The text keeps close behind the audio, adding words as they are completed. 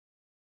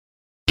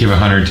give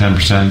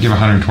 110%, give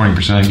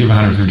 120%, give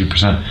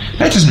 150%.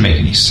 That doesn't make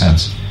any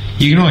sense.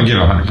 You can only give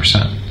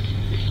 100%.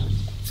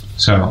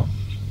 So,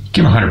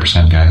 give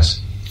 100%, guys.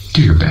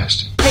 Do your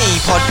best. Hey,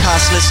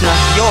 podcast listener,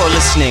 you're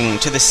listening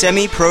to the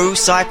Semi-Pro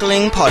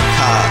Cycling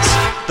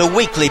Podcast, the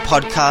weekly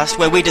podcast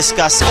where we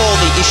discuss all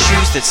the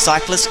issues that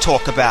cyclists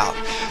talk about.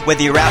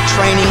 Whether you're out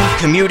training,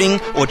 commuting,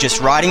 or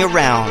just riding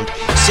around,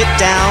 sit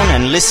down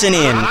and listen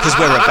in, because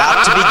we're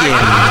about to begin.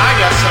 I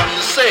got something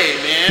to say,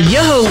 man.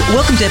 Yo,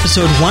 welcome to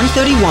episode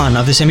 131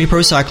 of the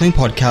Semi-Pro Cycling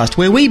Podcast,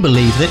 where we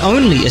believe that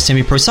only a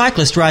semi-pro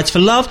cyclist rides for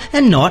love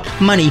and not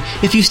money.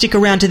 If you stick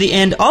around to the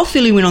end, I'll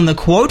fill you in on the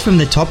quote from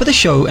the top of the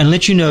show and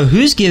let you know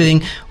who's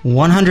giving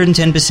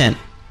 110%.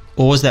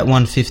 Or was that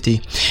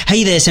 150?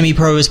 Hey there,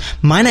 semi-pros.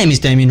 My name is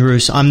Damien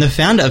Roos. I'm the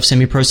founder of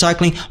Semi-Pro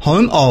Cycling,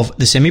 home of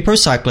the Semi-Pro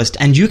Cyclist,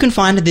 and you can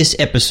find this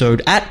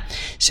episode at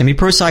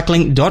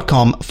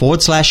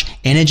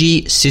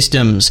semiprocycling.com/energy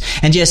systems.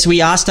 And yes,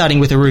 we are starting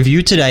with a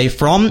review today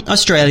from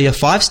Australia,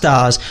 5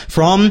 stars,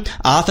 from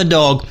Arthur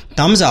Dog.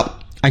 Thumbs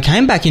up. I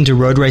came back into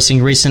road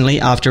racing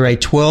recently after a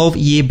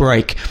 12-year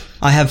break.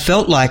 I have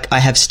felt like I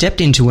have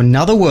stepped into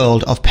another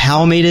world of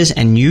power meters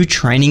and new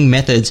training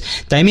methods.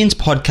 Damien's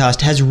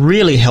podcast has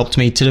really helped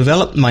me to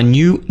develop my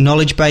new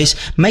knowledge base,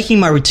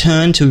 making my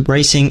return to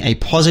racing a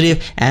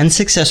positive and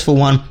successful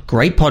one.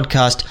 Great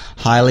podcast,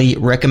 highly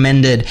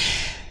recommended.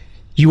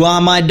 You are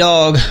my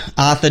dog,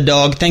 Arthur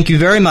Dog. Thank you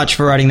very much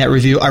for writing that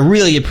review. I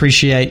really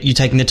appreciate you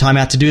taking the time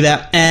out to do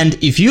that. And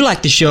if you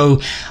like the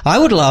show, I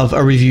would love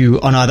a review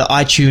on either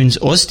iTunes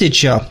or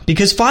Stitcher,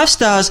 because 5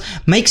 stars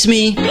makes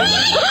me...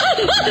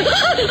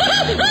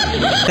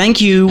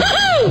 Thank you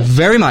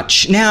very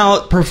much.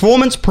 Now,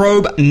 performance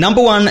probe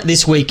number 1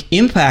 this week: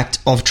 impact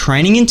of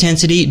training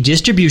intensity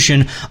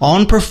distribution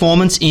on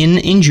performance in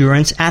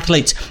endurance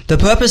athletes. The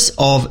purpose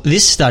of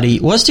this study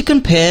was to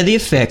compare the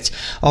effect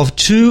of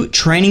 2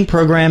 training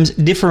programs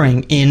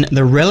differing in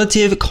the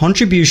relative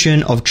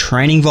contribution of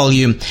training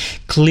volume,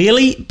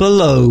 clearly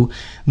below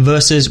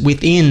versus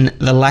within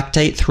the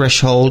lactate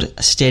threshold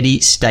steady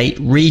state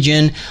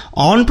region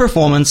on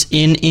performance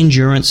in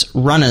endurance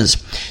runners.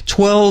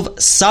 12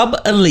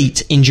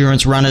 sub-elite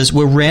endurance runners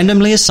were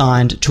randomly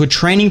assigned to a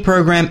training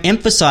program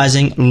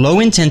emphasizing low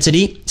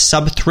intensity,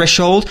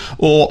 sub-threshold,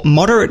 or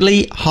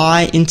moderately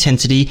high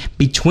intensity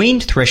between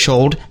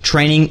threshold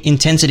training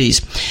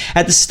intensities.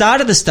 At the start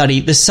of the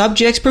study, the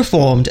subjects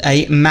performed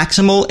a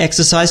maximal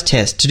exercise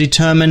test to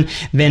determine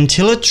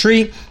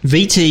ventilatory,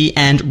 VT,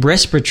 and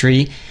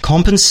respiratory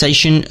compensation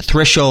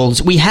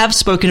thresholds. We have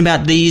spoken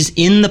about these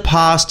in the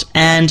past,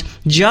 and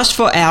just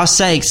for our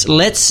sakes,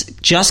 let's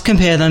just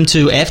compare them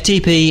to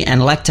FTP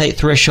and lactate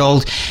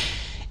threshold.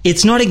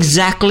 It's not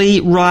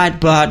exactly right,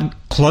 but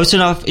close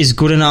enough is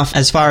good enough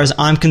as far as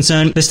I'm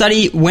concerned. The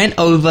study went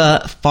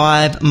over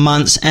 5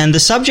 months, and the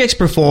subjects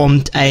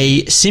performed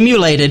a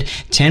simulated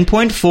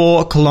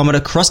 10.4 kilometer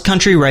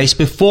cross-country race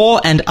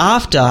before and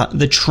after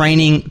the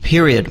training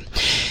period.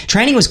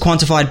 Training was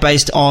quantified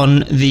based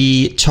on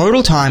the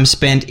total time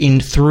spent in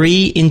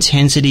 3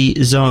 intensity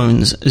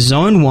zones.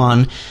 Zone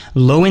 1,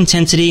 low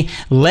intensity,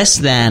 less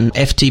than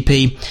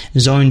FTP.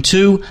 Zone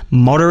 2,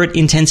 moderate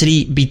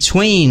intensity,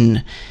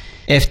 between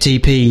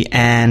FTP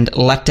and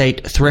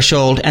lactate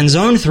threshold, and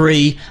zone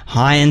 3,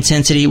 high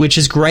intensity, which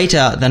is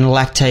greater than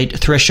lactate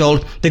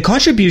threshold. The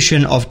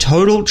contribution of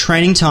total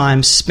training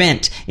time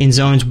spent in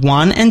zones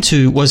 1 and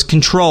 2 was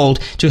controlled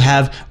to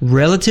have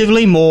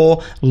relatively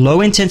more low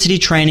intensity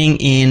training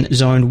in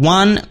zone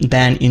 1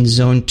 than in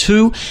zone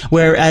 2,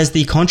 whereas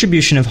the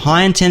contribution of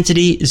high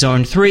intensity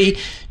zone 3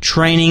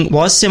 training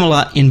was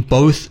similar in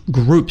both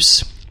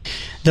groups.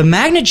 The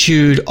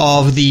magnitude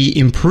of the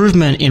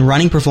improvement in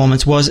running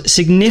performance was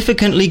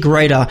significantly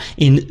greater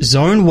in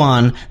Zone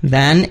 1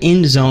 than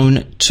in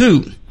Zone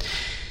 2.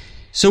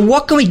 So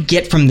what can we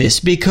get from this?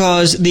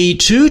 Because the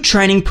 2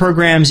 training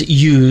programs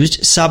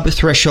used,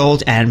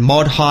 sub-threshold and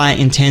mod high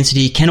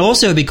intensity, can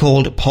also be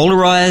called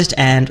polarized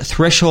and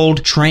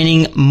threshold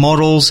training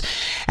models.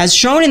 As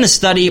shown in the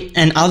study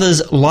and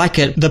others like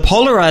it, the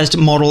polarized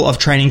model of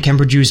training can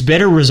produce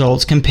better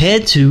results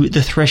compared to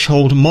the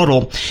threshold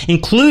model,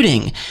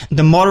 including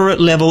the moderate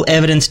level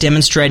evidence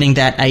demonstrating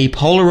that a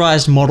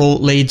polarized model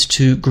leads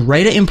to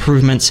greater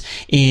improvements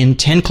in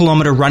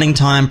 10-kilometer running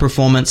time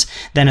performance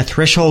than a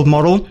threshold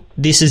model.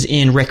 This is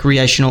in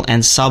recreational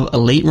and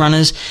sub-elite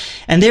runners.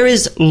 And there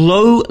is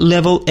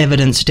low-level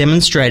evidence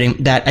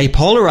demonstrating that a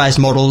polarized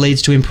model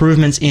leads to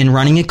improvements in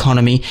running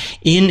economy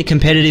in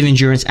competitive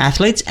endurance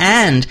athletes,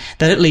 and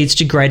that it leads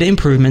to greater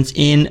improvements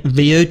in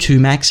VO2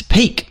 max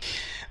peak.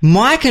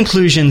 My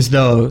conclusions,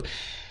 though: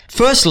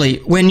 firstly,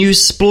 when you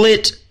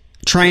split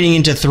training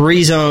into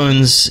 3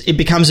 zones, it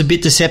becomes a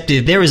bit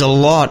deceptive. There is a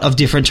lot of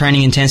different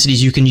training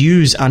intensities you can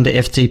use under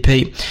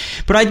FTP.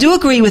 But I do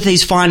agree with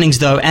these findings,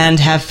 though, and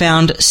have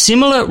found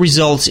similar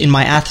results in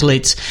my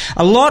athletes.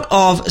 A lot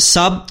of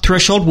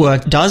sub-threshold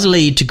work does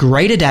lead to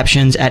great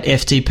adaptions at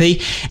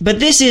FTP, but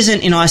this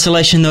isn't in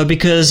isolation, though,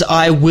 because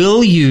I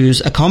will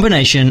use a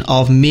combination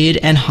of mid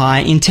and high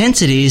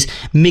intensities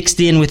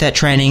mixed in with that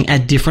training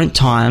at different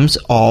times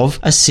of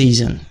a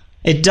season.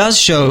 It does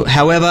show,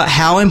 however,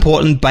 how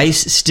important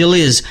base still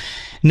is.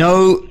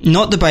 No,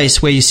 not the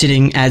base where you're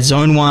sitting at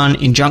zone 1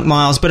 in junk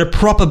miles, but a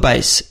proper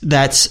base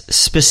that's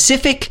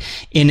specific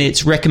in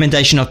its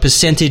recommendation of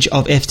percentage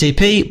of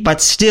FTP, but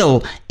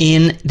still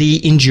in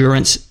the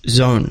endurance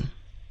zone.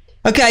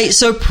 Okay,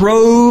 so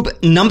probe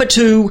number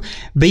 2,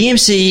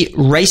 BMC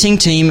Racing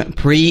Team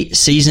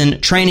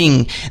pre-season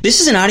training. This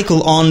is an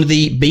article on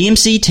the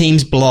BMC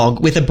team's blog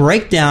with a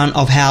breakdown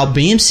of how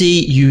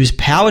BMC use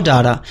power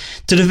data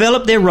to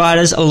develop their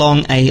riders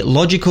along a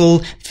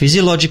logical,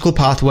 physiological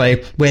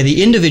pathway where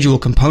the individual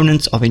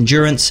components of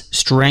endurance,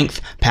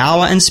 strength,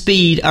 power, and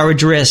speed are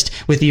addressed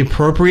with the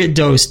appropriate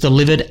dose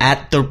delivered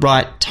at the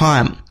right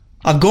time.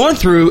 I've gone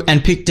through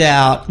and picked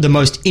out the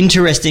most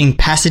interesting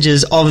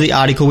passages of the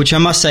article, which I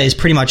must say is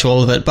pretty much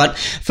all of it. But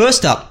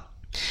first up,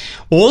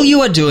 all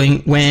you are doing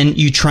when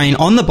you train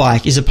on the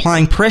bike is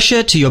applying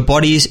pressure to your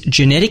body's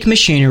genetic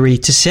machinery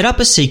to set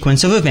up a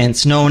sequence of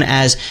events known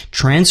as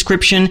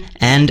transcription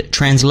and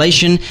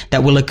translation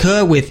that will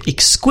occur with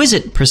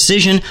exquisite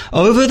precision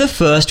over the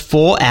first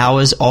 4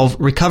 hours of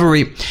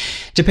recovery.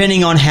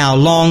 Depending on how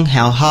long,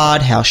 how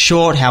hard, how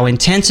short, how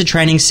intense a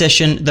training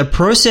session, the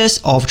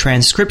process of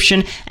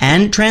transcription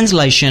and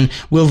translation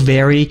will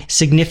vary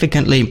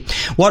significantly.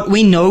 What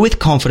we know with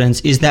confidence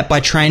is that by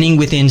training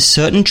within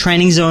certain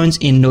training zones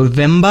in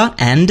November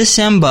and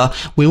December,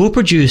 we will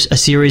produce a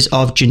series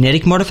of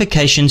genetic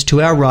modifications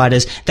to our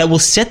riders that will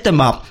set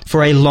them up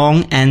for a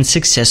long and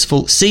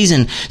successful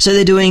season. So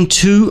they're doing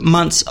 2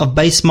 months of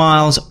base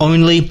miles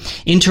only.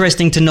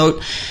 Interesting to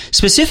note,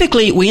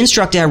 specifically, we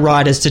instruct our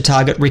riders to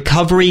target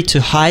recovery to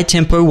high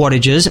tempo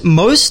wattages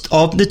most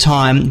of the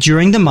time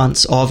during the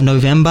months of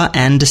November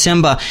and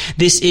December.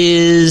 This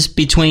is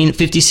between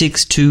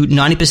 56 to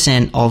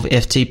 90% of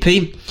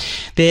FTP.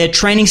 Their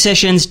training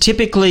sessions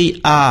typically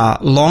are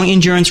long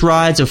endurance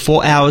rides of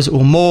 4 hours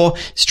or more,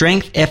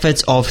 strength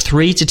efforts of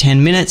 3 to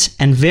 10 minutes,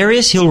 and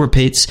various hill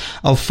repeats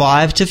of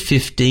 5 to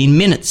 15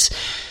 minutes.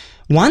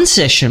 One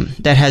session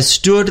that has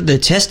stood the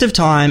test of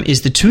time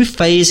is the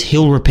 2-phase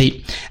hill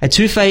repeat. A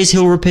 2-phase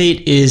hill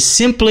repeat is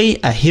simply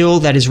a hill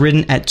that is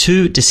ridden at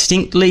 2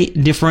 distinctly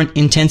different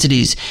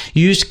intensities.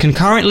 Used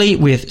concurrently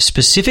with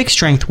specific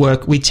strength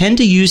work, we tend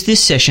to use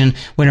this session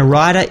when a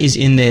rider is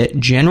in their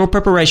general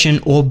preparation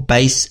or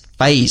base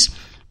phase.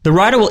 The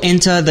rider will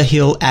enter the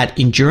hill at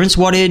endurance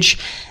wattage,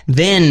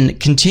 then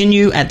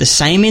continue at the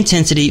same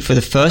intensity for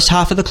the first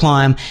half of the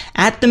climb.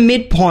 At the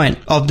midpoint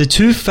of the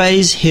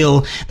 2-phase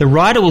hill, the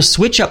rider will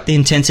switch up the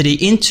intensity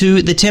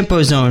into the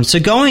tempo zone. So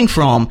going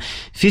from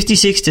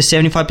 56 to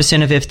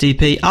 75% of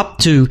FTP up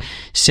to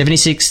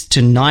 76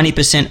 to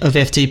 90% of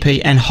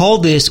FTP, and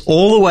hold this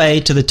all the way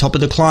to the top of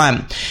the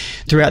climb.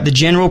 Throughout the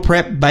general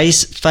prep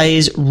base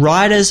phase,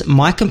 riders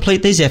might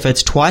complete these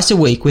efforts twice a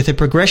week with a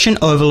progression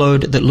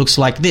overload that looks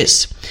like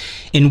this.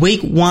 In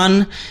week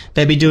 1,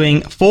 they'll be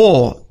doing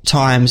 4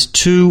 times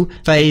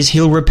 2-phase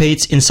hill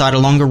repeats inside a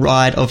longer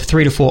ride of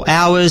 3 to 4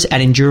 hours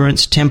at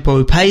endurance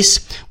tempo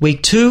pace.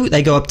 Week 2,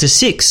 they go up to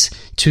 6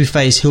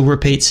 2-phase hill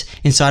repeats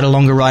inside a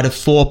longer ride of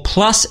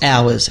 4+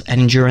 hours at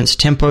endurance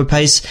tempo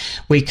pace.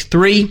 Week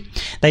 3,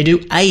 they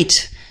do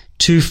 8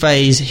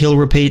 2-phase hill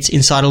repeats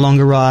inside a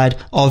longer ride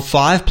of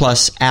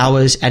 5+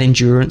 hours at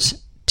endurance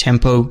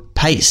tempo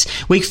pace.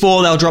 Week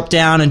 4, they'll drop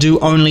down and do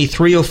only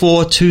 3 or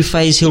 4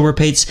 2-phase hill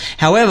repeats.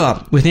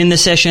 However, within the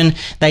session,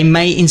 they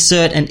may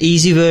insert an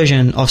easy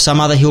version of some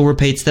other hill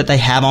repeats that they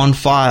have on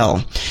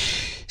file.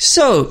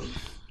 So,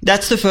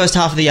 that's the first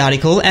half of the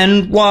article,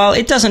 and while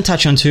it doesn't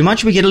touch on too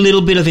much, we get a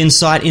little bit of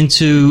insight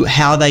into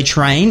how they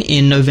train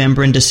in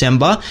November and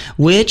December,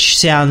 which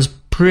sounds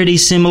pretty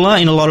similar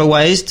in a lot of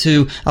ways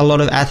to a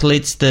lot of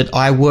athletes that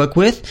I work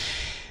with.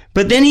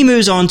 But then he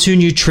moves on to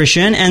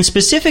nutrition, and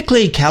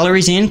specifically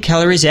calories in,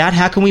 calories out.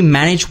 How can we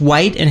manage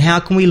weight, and how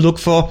can we look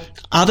for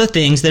other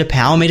things that a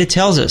power meter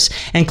tells us?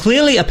 And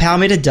clearly a power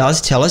meter does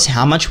tell us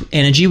how much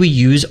energy we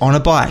use on a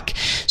bike.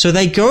 So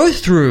they go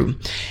through,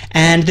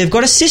 and they've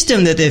got a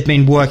system that they've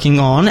been working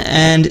on,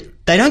 and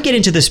they don't get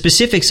into the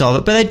specifics of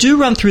it, but they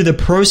do run through the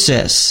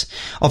process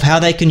of how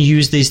they can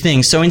use these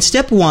things. So in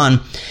step 1,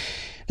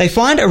 they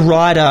find a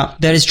rider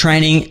that is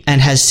training and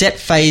has set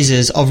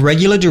phases of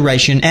regular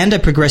duration and a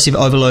progressive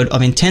overload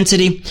of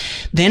intensity.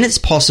 Then it's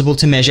possible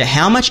to measure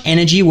how much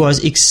energy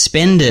was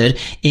expended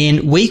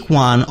in week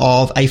 1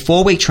 of a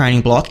 4-week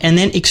training block, and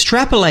then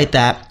extrapolate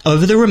that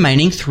over the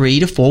remaining 3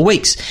 to 4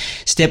 weeks.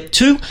 Step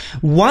 2,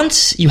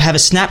 once you have a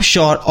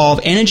snapshot of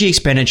energy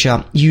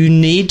expenditure, you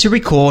need to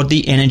record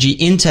the energy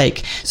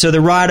intake. So the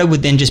rider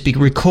would then just be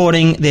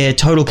recording their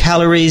total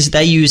calories.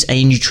 They use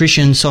a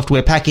nutrition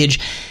software package,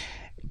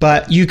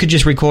 but you could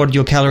just record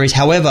your calories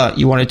however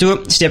you want to do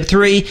it. Step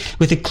 3,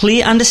 with a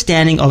clear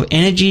understanding of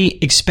energy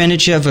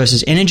expenditure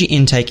versus energy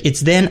intake, it's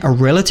then a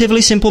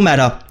relatively simple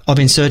matter of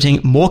inserting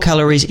more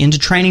calories into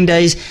training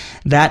days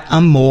that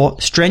are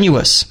more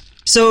strenuous.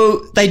 So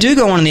they do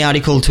go on in the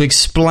article to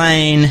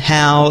explain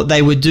how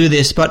they would do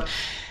this, but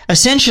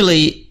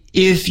essentially,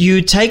 if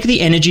you take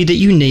the energy that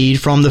you need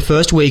from the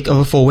first week of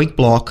a 4-week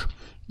block,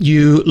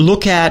 you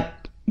look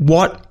at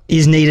what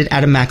is needed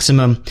at a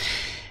maximum,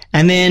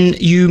 And then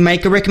you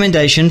make a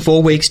recommendation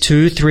for weeks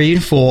 2, 3,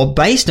 and 4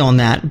 based on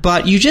that,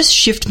 but you just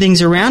shift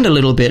things around a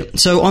little bit.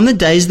 So on the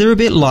days that are a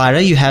bit lighter,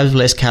 you have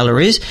less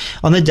calories.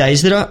 On the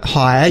days that are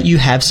higher, you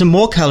have some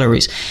more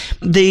calories.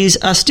 These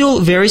are still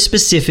very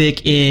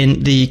specific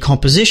in the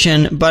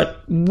composition,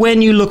 but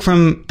when you look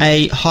from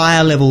a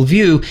higher level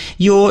view,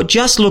 you're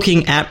just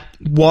looking at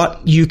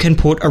what you can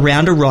put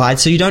around a ride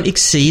so you don't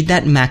exceed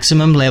that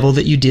maximum level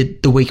that you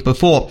did the week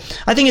before.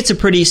 I think it's a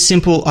pretty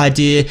simple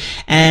idea,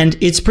 and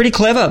it's pretty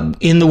clever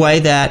in the way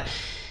that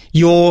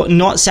you're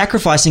not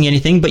sacrificing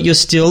anything, but you're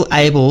still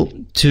able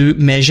to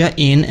measure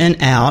in and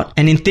out.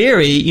 And in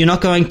theory, you're not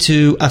going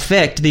to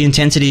affect the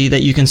intensity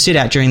that you can sit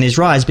at during these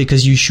rides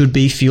because you should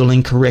be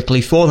fueling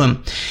correctly for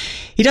them.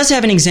 He does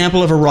have an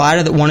example of a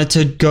rider that wanted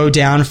to go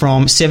down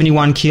from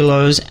 71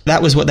 kilos.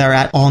 That was what they were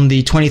at on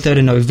the 23rd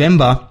of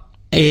November.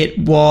 It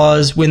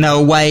was when they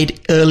were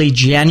weighed early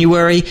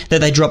January that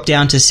they dropped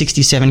down to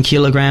 67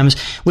 kilograms,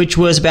 which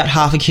was about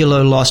half a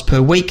kilo lost per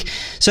week.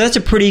 So that's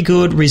a pretty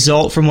good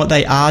result from what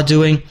they are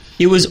doing.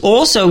 It was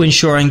also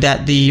ensuring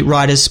that the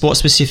rider's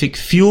sport-specific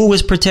fuel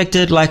was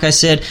protected, like I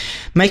said,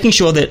 making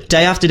sure that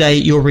day after day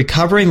you're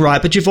recovering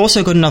right, but you've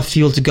also got enough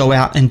fuel to go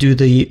out and do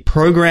the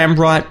program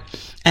right.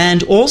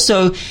 And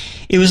also,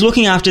 it was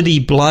looking after the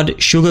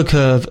blood sugar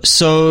curve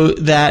so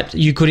that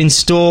you could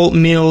install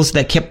meals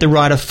that kept the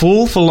rider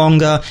full for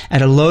longer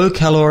at a low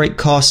caloric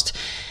cost.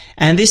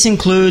 And this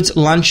includes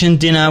lunch and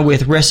dinner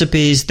with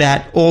recipes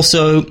that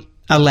also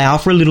allow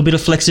for a little bit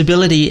of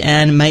flexibility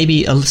and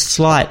maybe a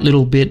slight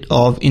little bit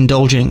of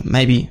indulging,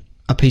 maybe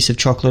a piece of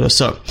chocolate or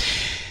so.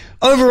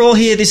 Overall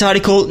here, this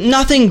article,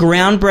 nothing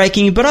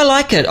groundbreaking, but I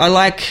like it. I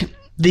like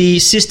the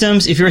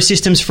systems. If you're a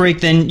systems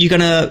freak, then you're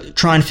going to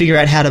try and figure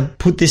out how to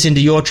put this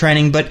into your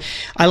training. But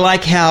I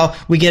like how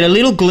we get a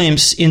little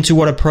glimpse into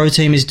what a pro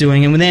team is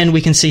doing, and then we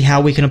can see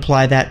how we can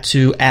apply that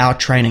to our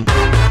training.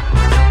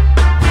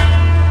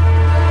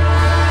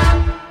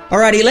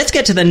 Alrighty, let's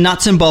get to the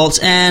nuts and bolts.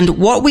 And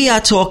what we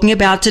are talking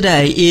about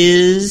today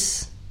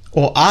is,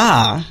 or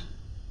are,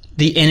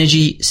 the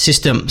energy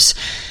systems.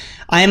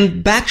 I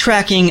am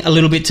backtracking a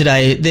little bit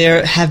today.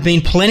 There have been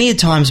plenty of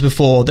times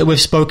before that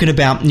we've spoken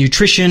about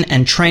nutrition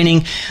and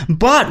training,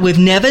 but we've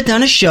never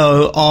done a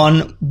show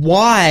on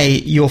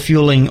why you're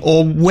fueling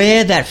or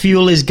where that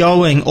fuel is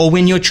going, or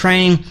when you're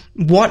training,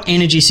 what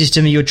energy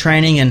system you're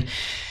training and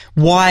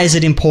why is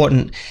it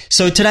important?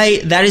 So today,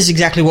 that is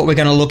exactly what we're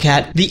going to look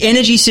at. The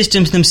energy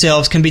systems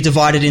themselves can be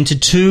divided into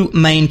two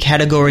main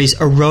categories: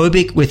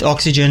 aerobic with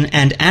oxygen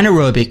and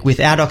anaerobic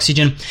without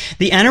oxygen.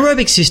 The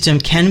anaerobic system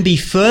can be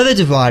further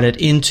divided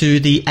into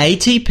the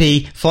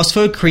ATP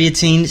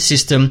phosphocreatine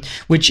system,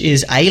 which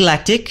is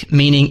alactic,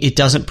 meaning it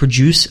doesn't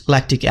produce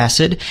lactic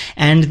acid,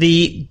 and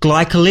the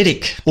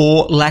glycolytic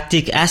or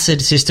lactic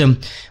acid system,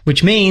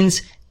 which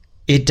means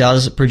it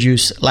does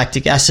produce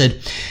lactic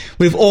acid.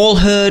 We've all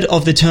heard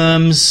of the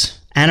terms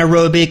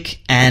anaerobic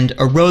and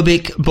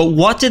aerobic, but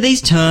what do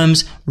these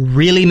terms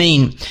really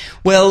mean?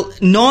 Well,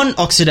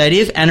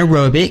 non-oxidative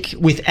anaerobic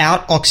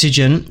without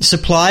oxygen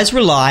supplies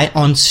rely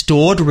on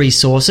stored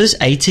resources,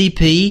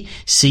 ATP,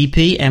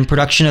 CP, and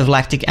production of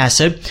lactic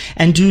acid,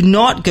 and do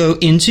not go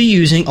into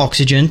using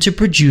oxygen to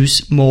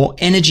produce more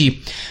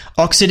energy.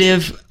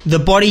 Oxidative, the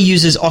body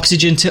uses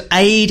oxygen to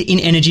aid in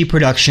energy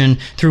production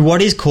through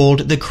what is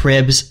called the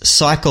Krebs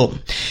cycle.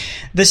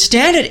 The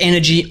standard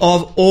energy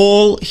of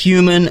all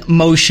human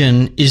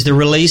motion is the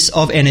release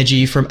of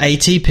energy from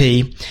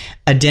ATP,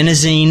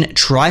 adenosine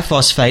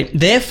triphosphate.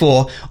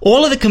 Therefore,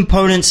 all of the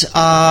components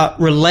are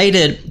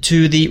related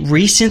to the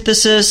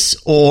resynthesis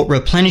or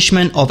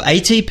replenishment of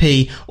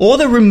ATP, or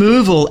the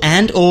removal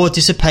and or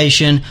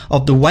dissipation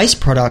of the waste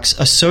products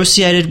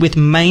associated with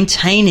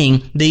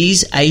maintaining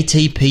these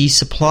ATP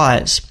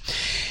supplies.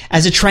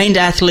 As a trained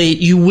athlete,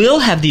 you will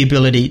have the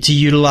ability to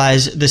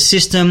utilize the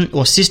system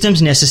or systems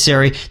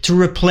necessary to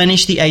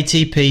replenish the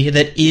ATP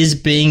that is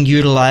being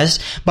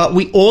utilized, but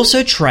we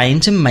also train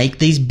to make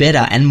these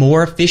better and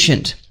more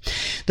efficient.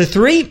 The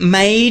three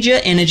major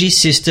energy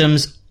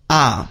systems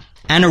are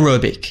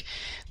anaerobic,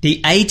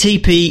 the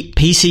ATP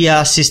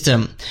PCR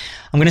system.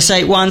 I'm going to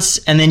say it once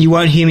and then you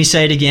won't hear me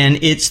say it again.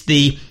 It's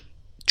the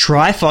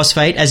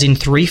triphosphate, as in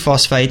three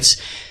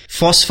phosphates,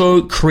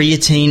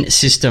 phosphocreatine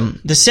system.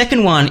 The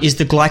second one is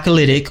the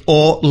glycolytic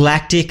or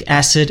lactic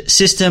acid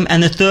system,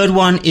 and the third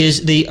one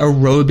is the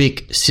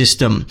aerobic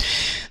system.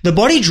 The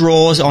body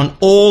draws on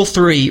all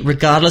three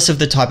regardless of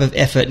the type of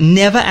effort,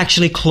 never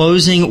actually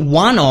closing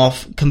one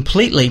off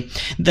completely.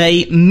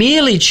 They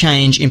merely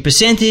change in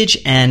percentage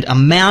and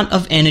amount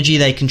of energy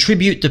they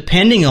contribute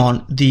depending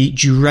on the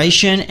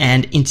duration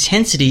and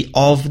intensity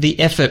of the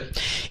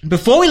effort.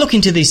 Before we look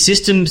into these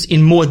systems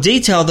in more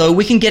detail though,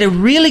 we can get a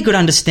really good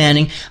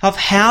understanding of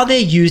how they're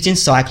used in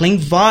cycling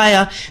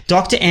via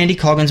Dr. Andy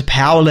Coggan's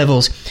power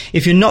levels.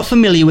 If you're not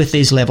familiar with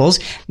these levels,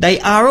 they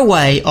are a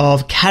way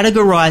of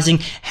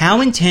categorizing how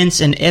intense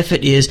intense an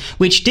effort is,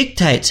 which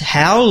dictates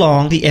how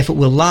long the effort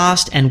will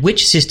last and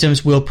which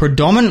systems will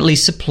predominantly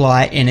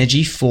supply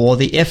energy for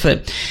the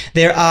effort.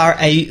 There are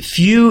a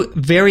few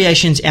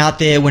variations out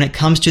there when it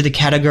comes to the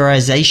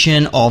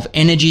categorization of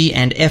energy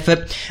and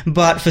effort,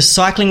 but for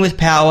cycling with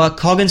power,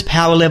 Coggan's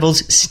power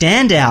levels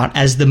stand out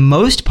as the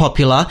most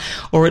popular,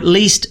 or at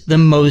least the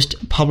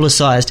most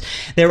publicized.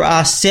 There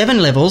are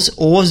 7 levels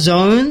or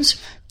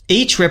zones,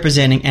 each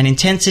representing an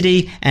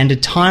intensity and a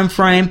time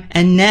frame,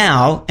 and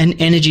now an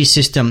energy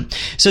system.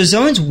 So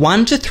zones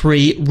 1 to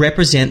 3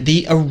 represent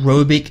the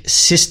aerobic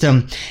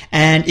system,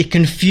 and it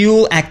can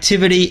fuel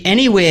activity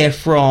anywhere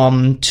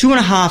from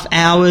 2.5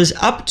 hours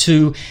up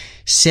to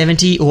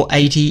 70 or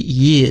 80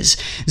 years.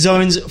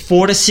 Zones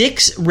 4 to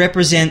 6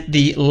 represent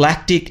the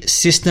lactic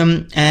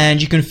system,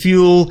 and you can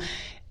fuel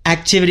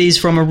activities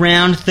from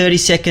around 30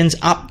 seconds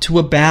up to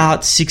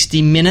about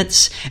 60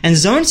 minutes. And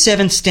zone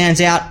 7 stands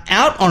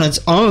out on its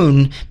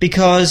own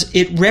because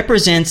it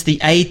represents the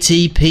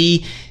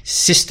ATP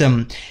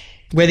system,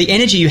 where the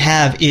energy you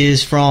have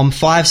is from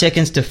 5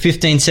 seconds to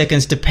 15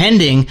 seconds,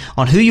 depending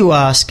on who you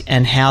ask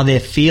and how they're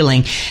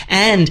feeling.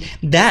 And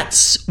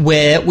that's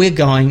where we're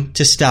going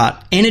to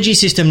start. Energy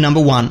system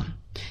number 1,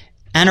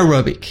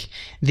 anaerobic.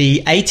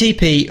 The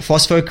ATP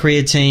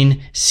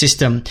phosphocreatine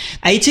system.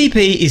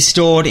 ATP is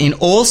stored in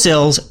all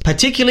cells,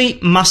 particularly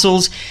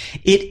muscles.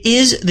 It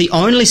is the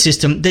only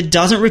system that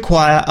doesn't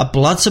require a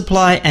blood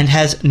supply and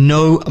has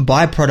no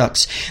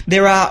byproducts.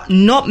 There are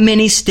not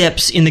many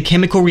steps in the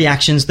chemical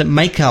reactions that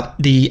make up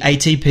the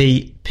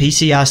ATP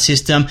PCR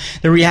system.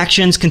 The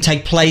reactions can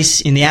take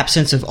place in the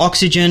absence of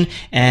oxygen,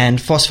 and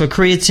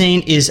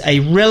phosphocreatine is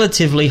a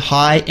relatively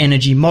high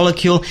energy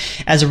molecule.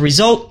 As a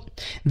result,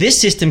 this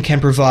system can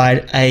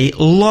provide a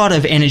lot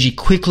of energy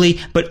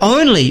quickly, but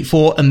only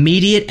for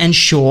immediate and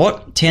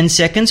short 10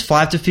 seconds,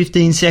 5 to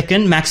 15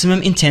 second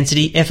maximum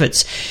intensity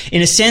efforts.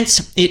 In a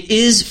sense, it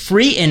is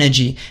free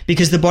energy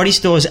because the body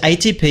stores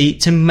ATP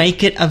to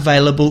make it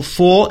available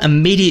for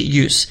immediate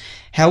use.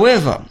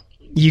 However,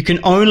 you can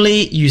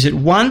only use it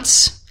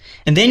once,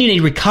 and then you need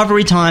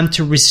recovery time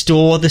to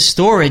restore the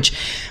storage.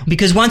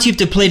 Because once you've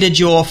depleted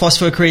your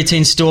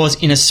phosphocreatine stores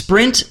in a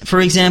sprint, for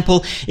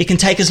example, it can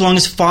take as long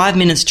as 5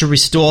 minutes to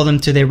restore them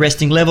to their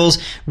resting levels,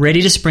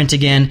 ready to sprint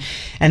again.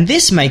 And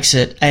this makes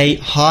it a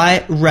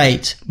high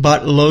rate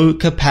but low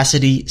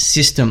capacity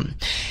system.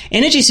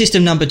 Energy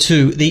system number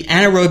 2, the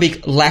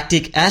anaerobic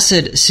lactic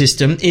acid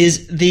system,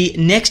 is the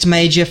next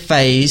major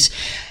phase.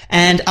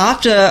 And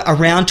after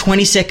around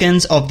 20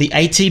 seconds of the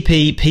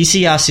ATP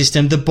PCR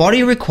system, the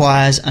body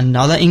requires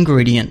another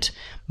ingredient,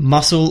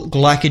 muscle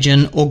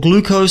glycogen or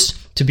glucose,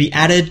 to be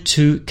added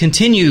to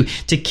continue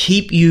to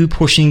keep you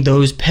pushing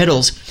those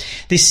pedals.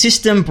 This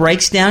system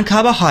breaks down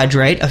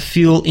carbohydrate, a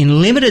fuel in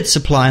limited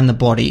supply in the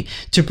body,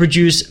 to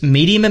produce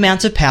medium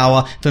amounts of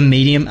power for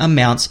medium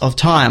amounts of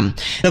time.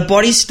 The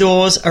body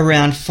stores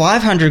around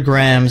 500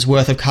 grams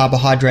worth of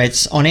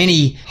carbohydrates on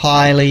any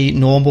highly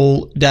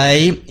normal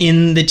day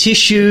in the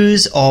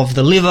tissues of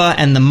the liver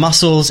and the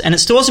muscles, and it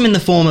stores them in the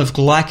form of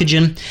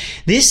glycogen.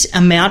 This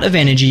amount of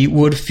energy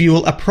would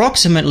fuel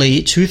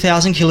approximately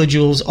 2,000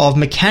 kilojoules of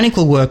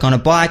mechanical work on a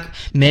bike,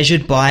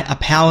 measured by a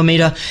power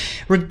meter.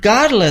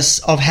 Regardless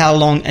of how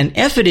long an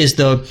effort is,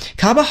 though,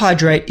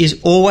 carbohydrate is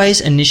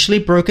always initially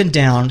broken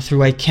down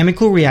through a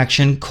chemical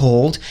reaction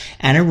called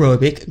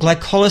anaerobic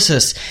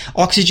glycolysis.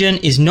 Oxygen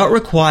is not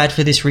required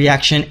for this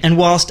reaction, and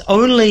whilst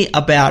only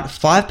about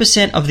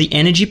 5% of the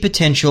energy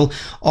potential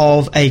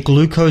of a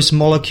glucose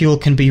molecule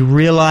can be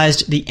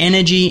realized, the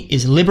energy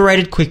is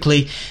liberated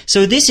quickly.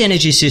 So this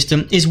energy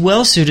system is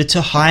well suited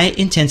to high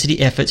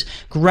intensity efforts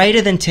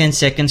greater than 10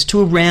 seconds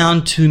to around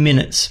 2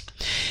 minutes.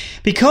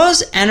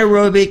 Because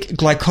anaerobic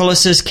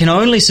glycolysis can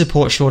only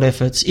support short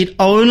efforts, it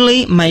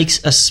only makes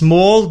a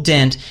small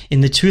dent in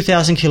the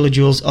 2,000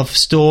 kilojoules of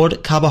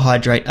stored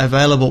carbohydrate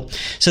available.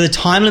 So the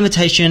time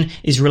limitation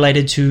is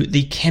related to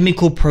the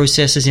chemical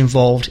processes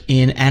involved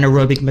in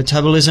anaerobic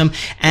metabolism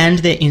and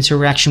their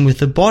interaction with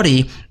the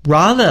body,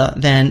 rather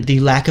than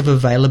the lack of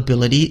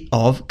availability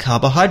of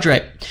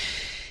carbohydrate.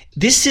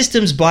 This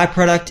system's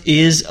byproduct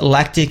is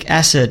lactic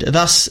acid,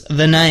 thus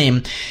the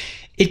name.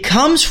 It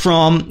comes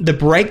from the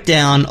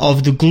breakdown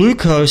of the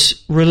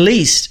glucose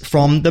released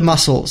from the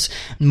muscles.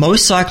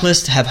 Most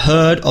cyclists have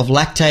heard of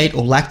lactate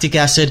or lactic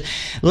acid.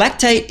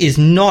 Lactate is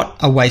not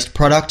a waste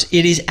product.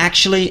 It is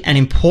actually an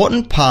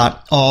important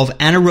part of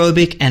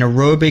anaerobic and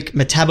aerobic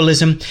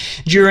metabolism.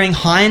 During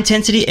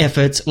high-intensity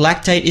efforts,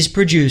 lactate is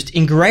produced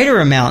in greater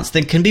amounts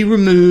than can be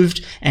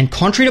removed, and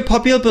contrary to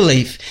popular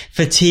belief,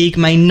 fatigue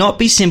may not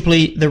be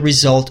simply the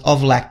result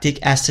of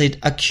lactic acid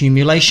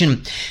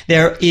accumulation.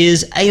 There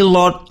is a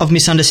lot of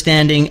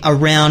misunderstanding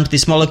around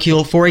this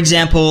molecule. For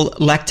example,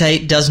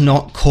 lactate does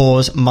not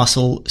cause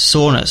muscle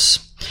soreness.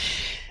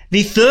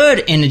 The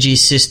third energy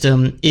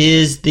system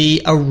is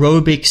the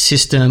aerobic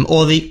system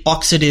or the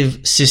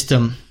oxidative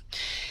system.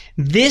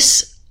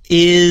 This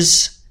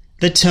is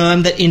the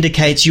term that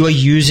indicates you are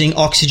using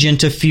oxygen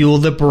to fuel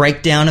the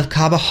breakdown of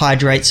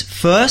carbohydrates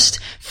first,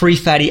 free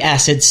fatty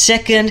acids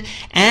second,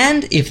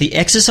 and if the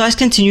exercise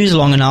continues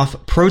long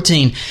enough,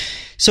 protein.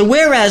 So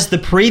whereas the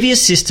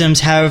previous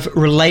systems have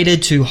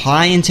related to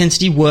high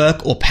intensity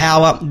work or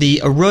power, the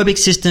aerobic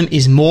system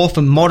is more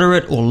for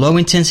moderate or low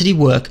intensity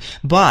work,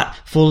 but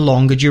for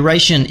longer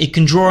duration. It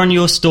can draw on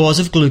your stores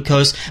of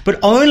glucose, but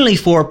only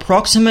for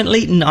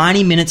approximately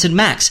 90 minutes at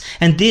max.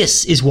 And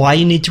this is why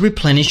you need to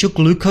replenish your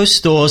glucose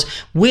stores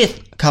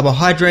with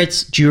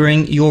carbohydrates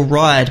during your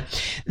ride.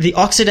 The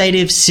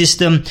oxidative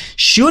system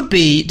should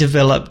be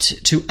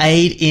developed to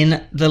aid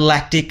in the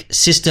lactic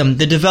system.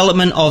 The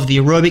development of the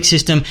aerobic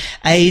system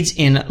aids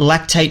in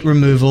lactate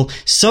removal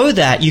so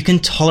that you can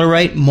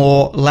tolerate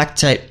more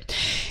lactate.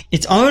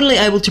 It's only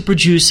able to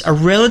produce a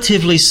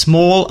relatively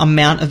small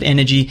amount of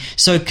energy,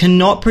 so it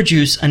cannot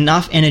produce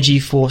enough energy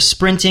for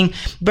sprinting,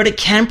 but it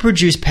can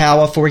produce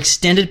power for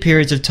extended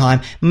periods of time,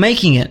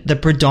 making it the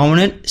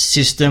predominant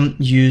system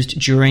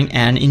used during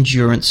an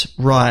endurance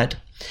ride.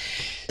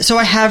 So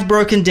I have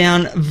broken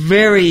down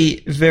very,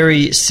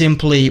 very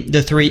simply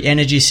the three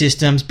energy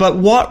systems, but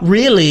what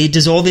really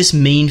does all this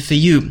mean for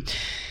you?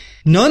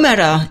 No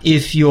matter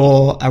if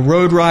you're a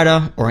road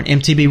rider or an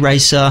MTB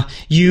racer,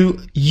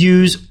 you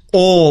use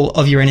all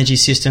of your energy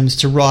systems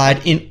to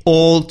ride in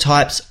all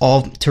types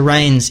of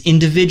terrains.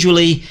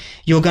 Individually,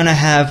 you're going to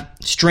have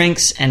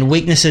strengths and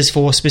weaknesses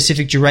for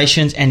specific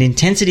durations and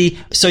intensity.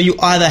 So you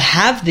either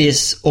have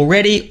this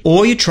already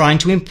or you're trying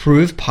to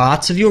improve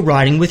parts of your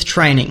riding with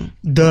training.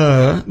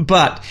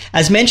 But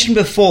as mentioned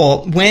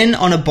before, when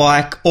on a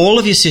bike, all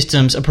of your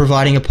systems are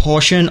providing a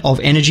portion of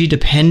energy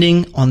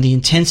depending on the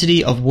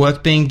intensity of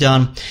work being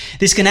done.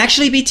 This can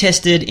actually be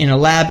tested in a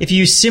lab if you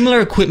use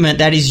similar equipment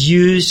that is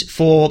used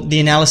for the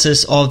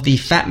analysis of the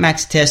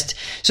FatMax test.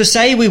 So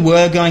say we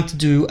were going to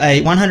do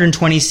a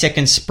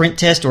 120-second sprint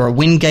test or a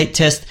Wingate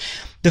test.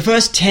 The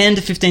first 10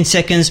 to 15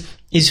 seconds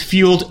is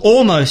fueled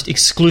almost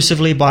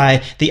exclusively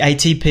by the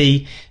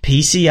ATP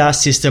PCR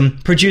system,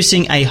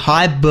 producing a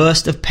high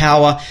burst of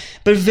power,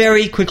 but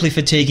very quickly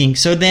fatiguing.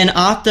 So then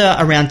after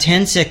around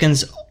 10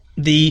 seconds,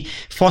 the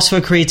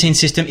phosphocreatine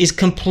system is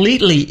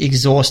completely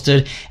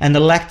exhausted and the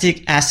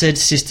lactic acid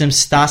system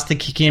starts to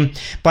kick in.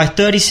 By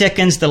 30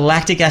 seconds, the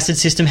lactic acid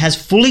system has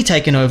fully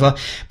taken over,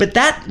 but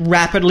that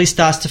rapidly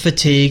starts to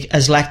fatigue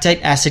as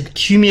lactate acid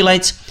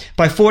accumulates.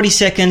 By 40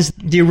 seconds,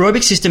 the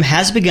aerobic system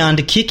has begun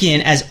to kick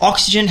in as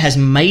oxygen has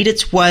made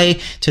its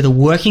way to the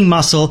working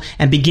muscle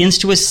and begins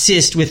to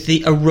assist with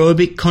the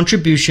aerobic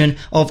contribution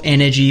of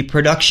energy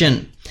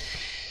production.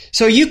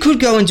 So you could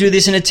go and do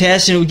this in a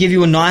test and it would give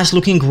you a nice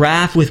looking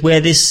graph with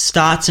where this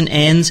starts and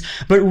ends,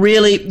 but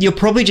really you're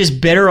probably just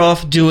better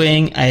off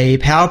doing a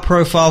power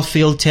profile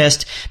field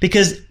test,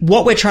 because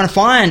what we're trying to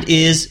find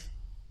is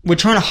we're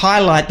trying to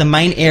highlight the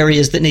main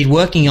areas that need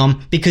working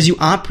on because you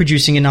aren't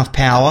producing enough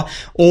power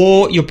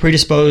or you're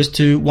predisposed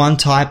to one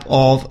type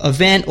of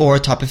event or a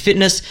type of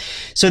fitness.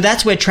 So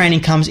that's where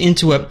training comes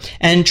into it.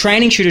 And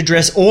training should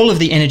address all of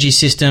the energy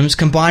systems,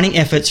 combining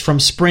efforts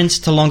from sprints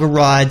to longer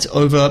rides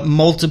over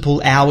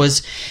multiple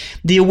hours.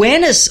 The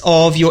awareness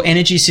of your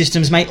energy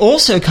systems may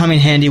also come in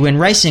handy when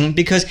racing,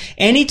 because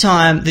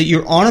anytime that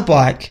you're on a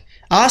bike,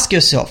 ask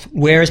yourself,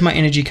 where is my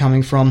energy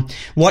coming from?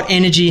 What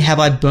energy have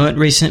I burnt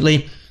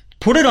recently?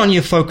 Put it on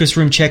your focus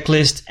room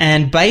checklist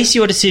and base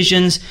your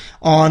decisions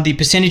on the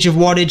percentage of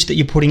wattage that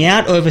you're putting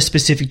out over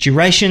specific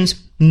durations.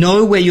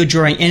 Know where you're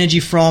drawing energy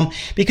from,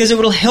 because it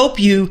will help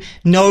you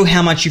know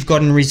how much you've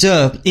got in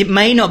reserve. It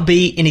may not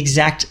be an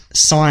exact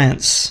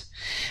science,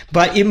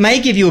 but it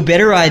may give you a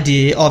better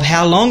idea of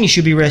how long you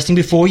should be resting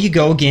before you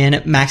go again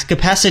at max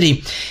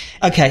capacity.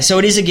 Okay, so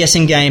it is a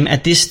guessing game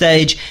at this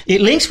stage. It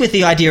links with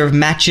the idea of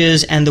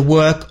matches and the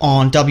work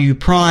on W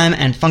prime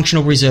and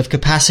functional reserve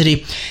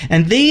capacity.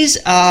 And these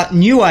are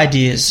new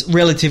ideas,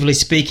 relatively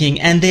speaking,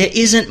 and there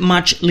isn't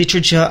much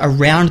literature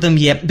around them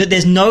yet, but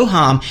there's no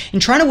harm in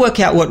trying to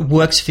work out what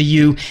works for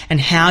you and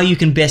how you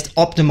can best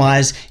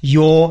optimize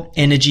your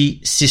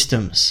energy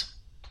systems.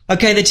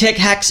 Okay, the tech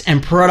hacks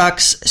and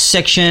products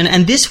section,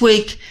 and this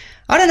week,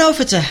 I don't know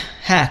if it's a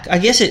hack. I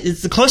guess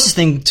it's the closest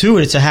thing to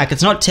it. It's a hack.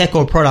 It's not tech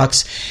or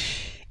products.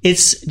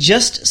 It's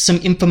just some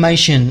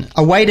information,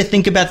 a way to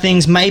think about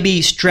things,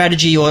 maybe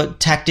strategy or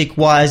tactic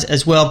wise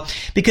as well.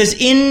 Because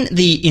in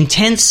the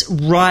intense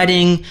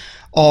riding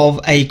of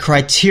a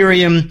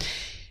criterium,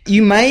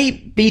 you may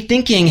be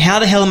thinking, how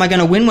the hell am I going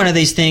to win one of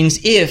these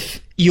things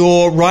if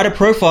your rider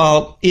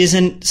profile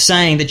isn't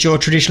saying that you're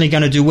traditionally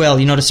going to do well?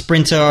 You're not a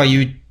sprinter, or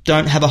you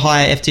don't have a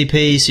higher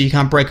FTP, so you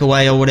can't break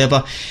away or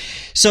whatever.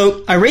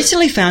 So I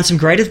recently found some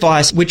great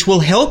advice which will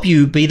help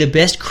you be the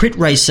best crit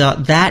racer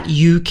that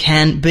you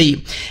can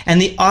be.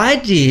 And the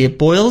idea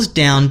boils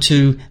down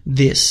to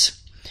this.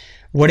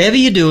 Whatever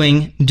you're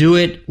doing, do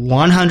it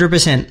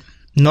 100%.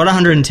 Not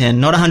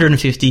 110, not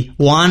 150,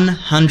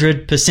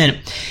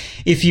 100%.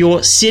 If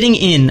you're sitting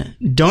in,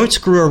 don't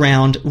screw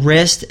around,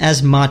 rest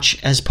as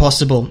much as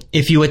possible.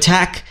 If you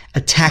attack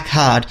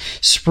hard.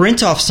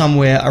 Sprint off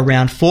somewhere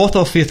around 4th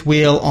or 5th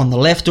wheel on the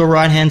left or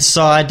right hand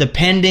side,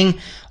 depending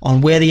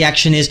on where the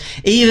action is.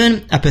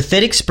 Even a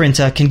pathetic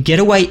sprinter can get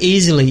away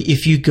easily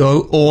if you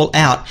go all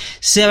out.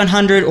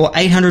 700 or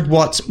 800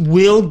 watts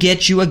will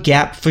get you a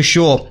gap for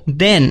sure.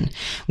 Then,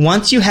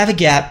 once you have a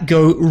gap,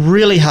 go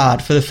really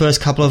hard for the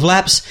first couple of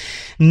laps.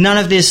 None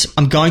of this,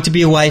 I'm going to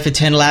be away for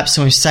 10 laps,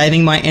 so I'm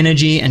saving my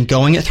energy and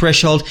going at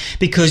threshold,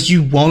 because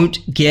you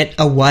won't get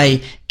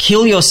away.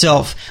 Kill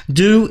yourself.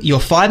 Do your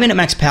 5-minute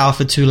max power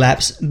for 2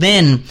 laps.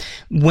 Then,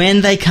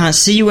 when they can't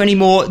see you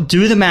anymore,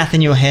 do the math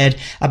in your head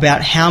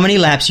about how many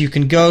laps you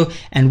can go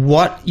and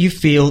what you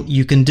feel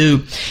you can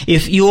do.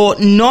 If you're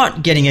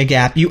not getting a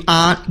gap, you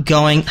aren't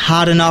going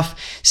hard enough.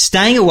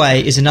 Staying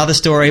away is another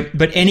story,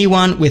 but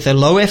anyone with a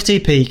low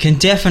FTP can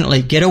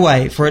definitely get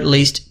away for at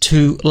least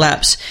 2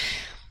 laps.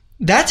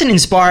 That's an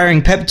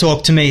inspiring pep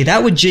talk to me.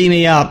 That would G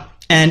me up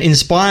and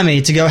inspire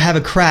me to go have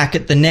a crack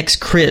at the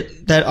next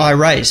crit that I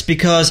race,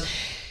 because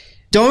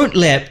don't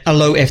let a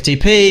low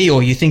FTP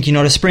or you think you're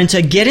not a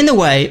sprinter get in the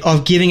way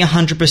of giving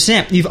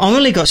 100%. You've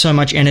only got so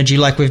much energy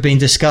like we've been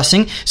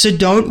discussing, so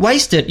don't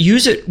waste it.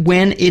 Use it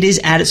when it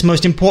is at its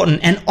most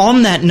important. And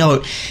on that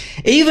note,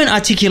 even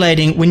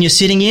articulating when you're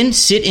sitting in,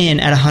 sit in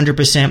at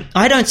 100%.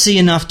 I don't see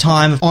enough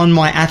time on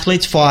my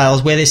athletes'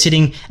 files where they're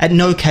sitting at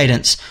no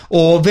cadence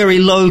or very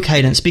low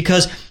cadence,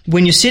 because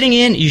when you're sitting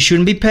in, you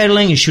shouldn't be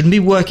pedaling, you shouldn't be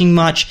working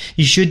much,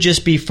 you should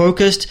just be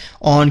focused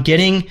on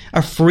getting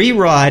a free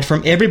ride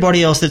from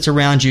everybody else that's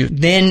around you.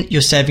 Then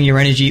you're saving your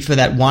energy for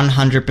that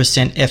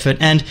 100% effort.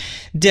 And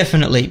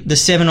definitely, the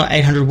 700 or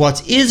 800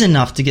 watts is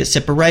enough to get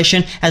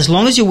separation, as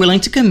long as you're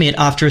willing to commit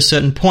after a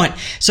certain point.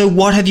 So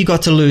what have you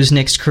got to lose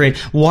next crit?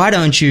 Why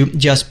don't you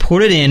just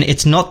put it in?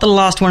 It's not the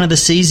last one of the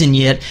season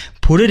yet.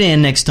 Put it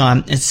in next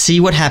time and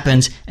see what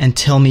happens and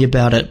tell me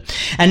about it.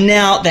 And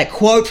now that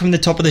quote from the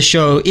top of the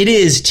show, it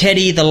is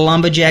Teddy the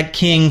Lumberjack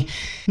King.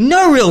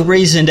 No real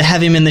reason to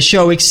have him in the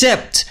show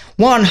except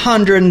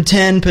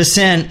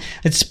 110%.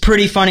 It's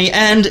pretty funny.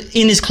 And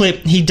in this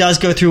clip, he does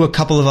go through a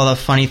couple of other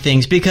funny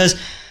things, because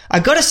I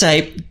gotta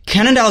say,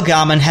 Cannondale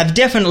Garmin have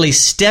definitely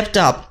stepped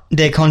up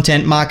their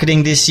content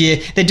marketing this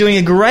year. They're doing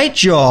a great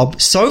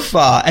job so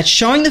far at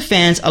showing the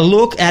fans a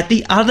look at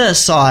the other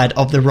side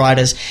of the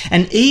riders.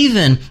 And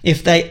even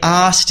if they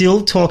are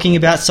still talking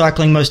about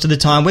cycling most of the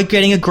time, we're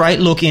getting a great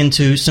look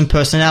into some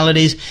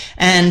personalities,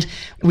 and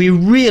we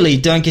really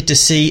don't get to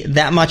see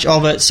that much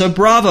of it. So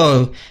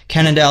bravo,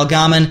 Cannondale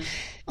Garmin.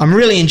 I'm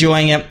really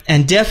enjoying it,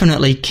 and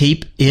definitely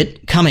keep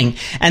it coming.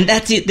 And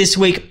that's it this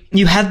week.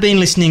 You have been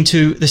listening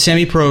to the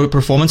Semi-Pro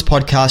Performance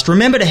Podcast.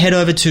 Remember to head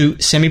over to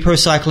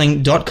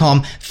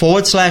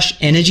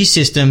semiprocycling.com/energy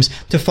systems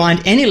to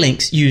find any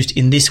links used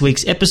in this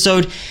week's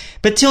episode.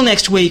 But till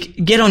next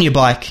week, get on your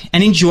bike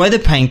and enjoy the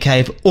pain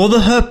cave or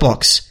the hurt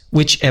box,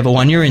 whichever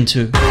one you're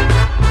into.